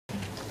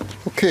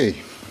Okay,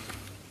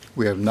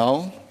 we have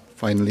now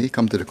finally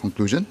come to the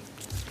conclusion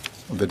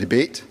of the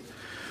debate.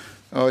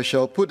 I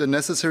shall put the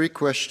necessary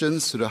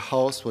questions to the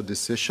House for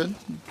decision.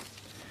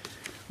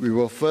 We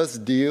will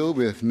first deal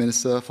with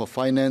Minister for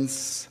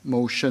Finance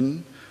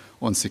motion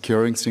on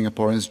securing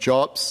Singaporeans'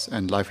 jobs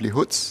and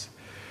livelihoods.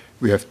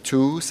 We have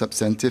two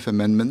substantive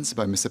amendments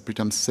by Mr.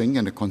 Pritam Singh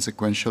and a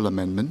consequential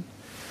amendment.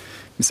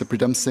 Mr.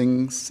 Pritam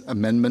Singh's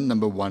amendment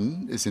number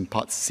 1 is in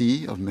Part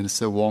C of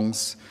Minister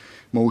Wong's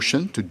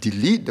motion to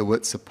delete the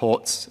word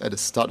supports at the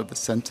start of the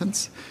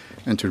sentence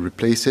and to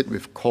replace it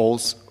with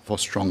calls for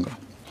stronger.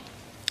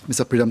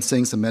 Mr. Pritam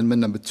Singh's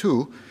amendment number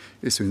 2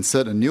 is to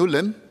insert a new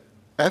limb,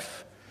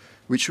 F,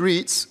 which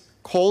reads,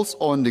 calls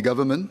on the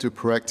government to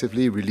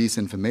proactively release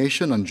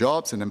information on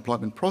jobs and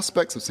employment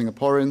prospects of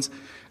Singaporeans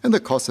and the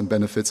costs and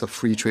benefits of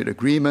free trade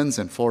agreements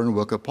and foreign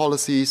worker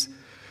policies,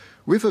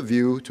 with a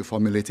view to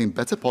formulating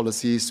better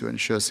policies to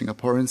ensure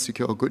Singaporeans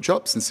secure good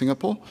jobs in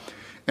Singapore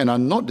and are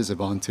not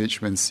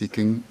disadvantaged when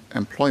seeking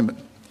employment.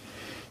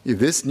 If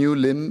this new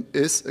limb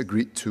is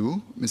agreed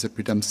to, Mr.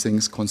 Pritam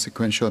Singh's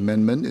consequential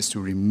amendment is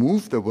to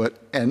remove the word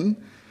N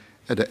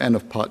at the end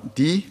of Part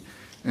D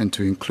and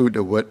to include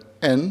the word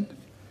N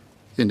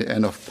in the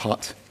end of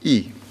Part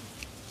E.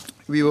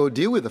 We will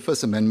deal with the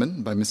first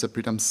amendment by Mr.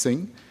 Pritam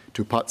Singh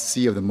to Part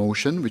C of the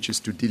motion, which is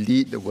to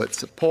delete the word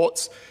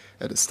supports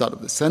at the start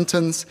of the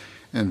sentence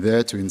and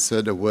there to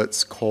insert the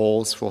words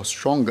calls for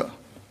stronger.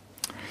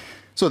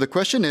 So the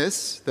question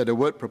is that the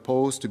word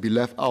proposed to be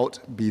left out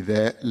be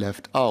there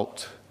left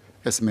out.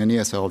 As many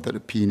as are of that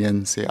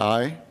opinion say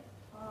aye.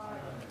 Aye.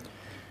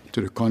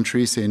 To the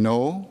contrary say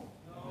no.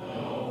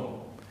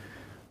 No.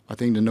 I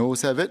think the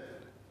noes have it.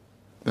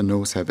 The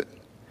noes have it.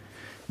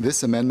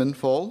 This amendment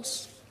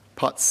falls.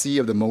 Part C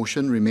of the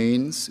motion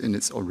remains in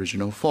its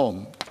original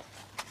form.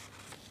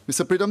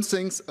 Mr. Pritam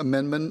Singh's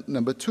amendment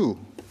number 2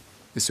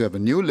 is to have a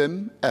new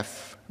limb,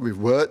 F, with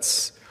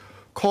words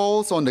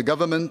calls on the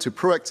government to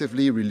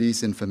proactively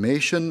release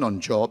information on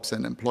jobs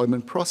and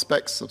employment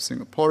prospects of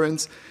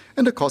Singaporeans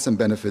and the costs and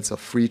benefits of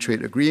free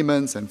trade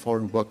agreements and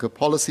foreign worker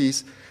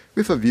policies,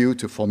 with a view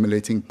to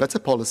formulating better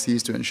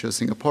policies to ensure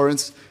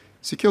Singaporeans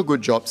secure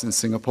good jobs in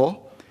Singapore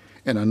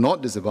and are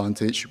not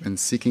disadvantaged when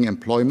seeking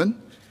employment,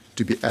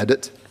 to be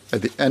added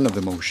at the end of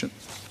the motion.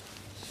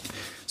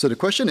 So the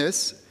question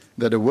is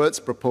that the words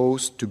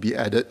proposed to be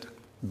added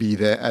be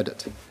there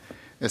added.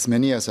 As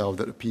many as are of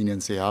that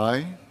opinion say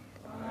aye.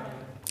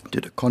 To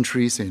the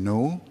contrary, say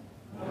no.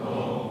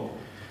 No.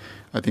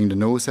 I think the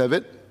noes have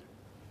it.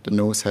 The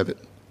noes have it.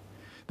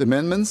 The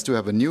amendments to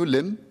have a new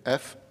limb,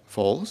 F,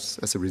 falls.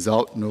 As a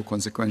result, no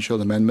consequential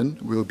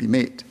amendment will be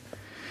made.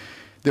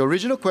 The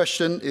original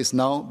question is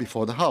now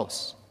before the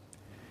House.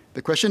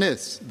 The question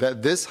is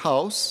that this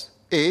House,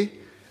 A,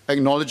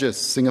 acknowledges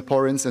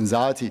Singaporeans'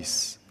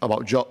 anxieties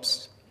about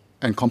jobs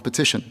and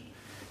competition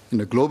in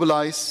a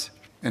globalized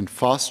and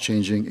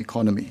fast-changing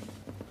economy.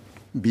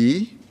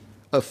 B,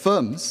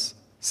 affirms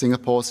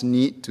Singapore's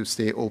need to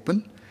stay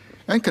open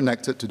and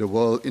connected to the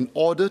world in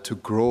order to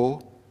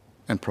grow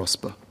and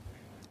prosper.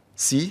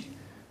 C,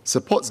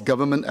 supports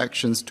government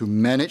actions to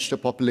manage the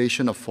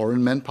population of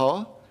foreign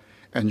manpower,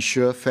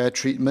 ensure fair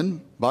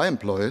treatment by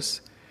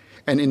employers,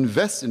 and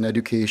invest in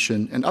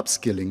education and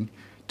upskilling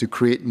to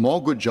create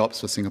more good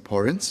jobs for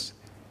Singaporeans.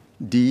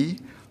 D,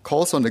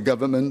 calls on the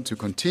government to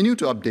continue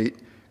to update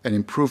and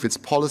improve its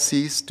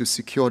policies to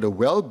secure the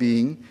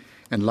well-being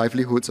and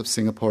livelihoods of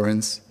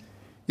Singaporeans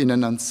in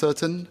an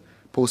uncertain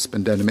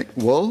post-pandemic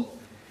world,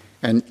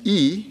 and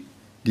E,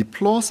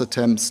 deplores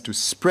attempts to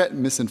spread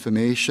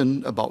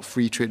misinformation about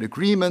free trade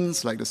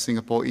agreements like the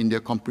Singapore-India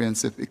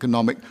Comprehensive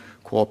Economic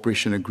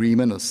Cooperation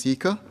Agreement, or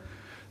CECA,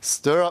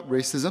 stir up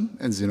racism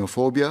and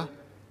xenophobia,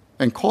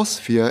 and cause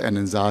fear and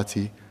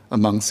anxiety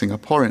among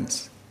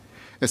Singaporeans.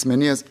 As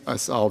many as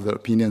are of the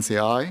opinion say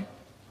aye.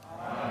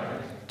 Aye.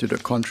 To the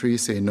contrary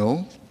say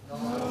no.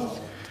 No.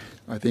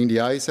 I think the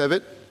ayes have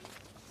it.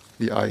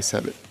 The ayes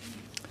have it.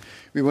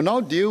 We will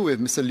now deal with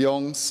Mr.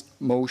 Leong's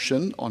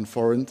motion on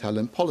foreign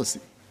talent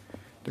policy.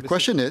 The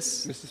question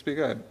is... Mr.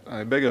 Speaker,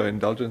 I beg your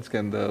indulgence.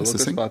 Can the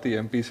Workers' Singh? Party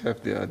MPs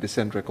have their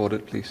dissent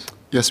recorded, please?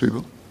 Yes, we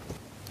will.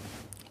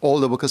 All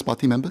the Workers'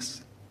 Party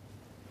members?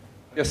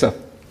 Yes, sir.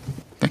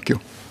 Thank you.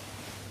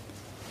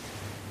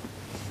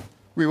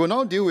 We will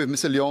now deal with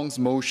Mr. Leong's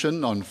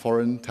motion on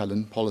foreign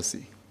talent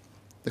policy.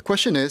 The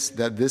question is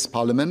that this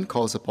Parliament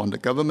calls upon the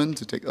government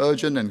to take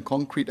urgent and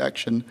concrete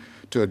action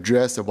to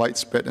address the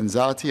widespread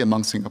anxiety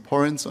among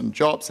Singaporeans on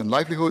jobs and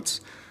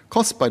livelihoods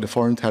caused by the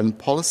foreign talent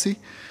policy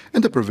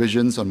and the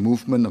provisions on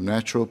movement of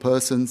natural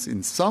persons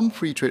in some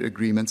free trade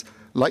agreements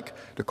like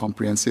the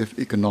Comprehensive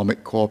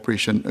Economic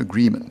Cooperation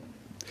Agreement.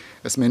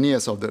 As many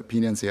as of the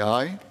opinion say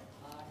aye.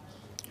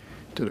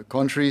 To the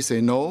contrary say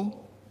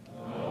no.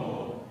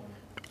 No.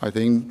 I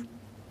think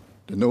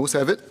the noes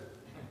have it.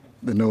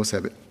 The noes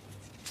have it.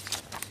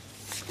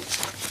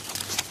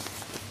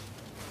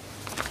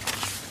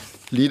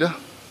 Leader.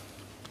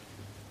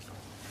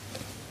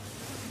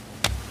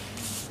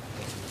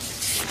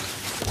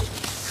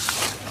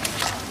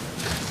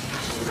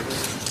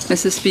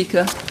 Mr.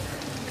 Speaker,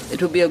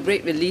 It will be a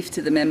great relief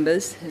to the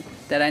members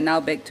that I now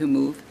beg to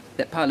move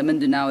that Parliament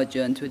do now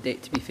adjourn to a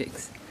date to be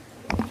fixed.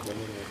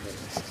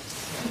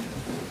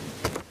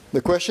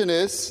 The question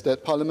is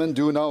that Parliament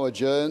do now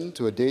adjourn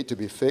to a date to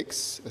be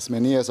fixed. As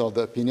many as of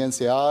the opinion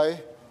say aye. Aye.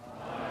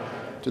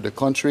 To the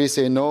contrary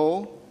say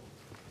no.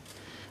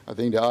 I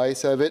think the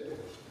ayes have it.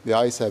 The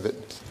ayes have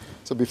it.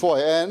 So before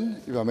I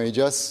end, if I may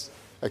just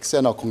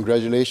extend our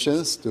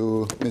congratulations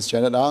to Ms.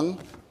 Janet Ang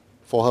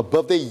for her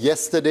birthday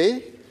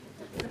yesterday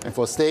and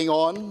for staying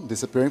on,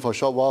 disappearing for a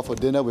short while for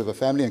dinner with her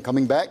family and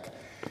coming back.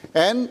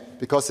 And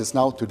because it's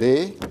now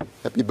today,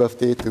 happy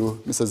birthday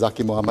to Mr.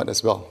 Zaki Muhammad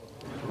as well.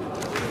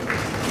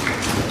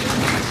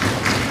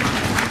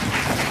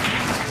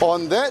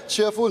 On that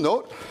cheerful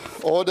note,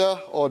 order,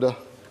 order.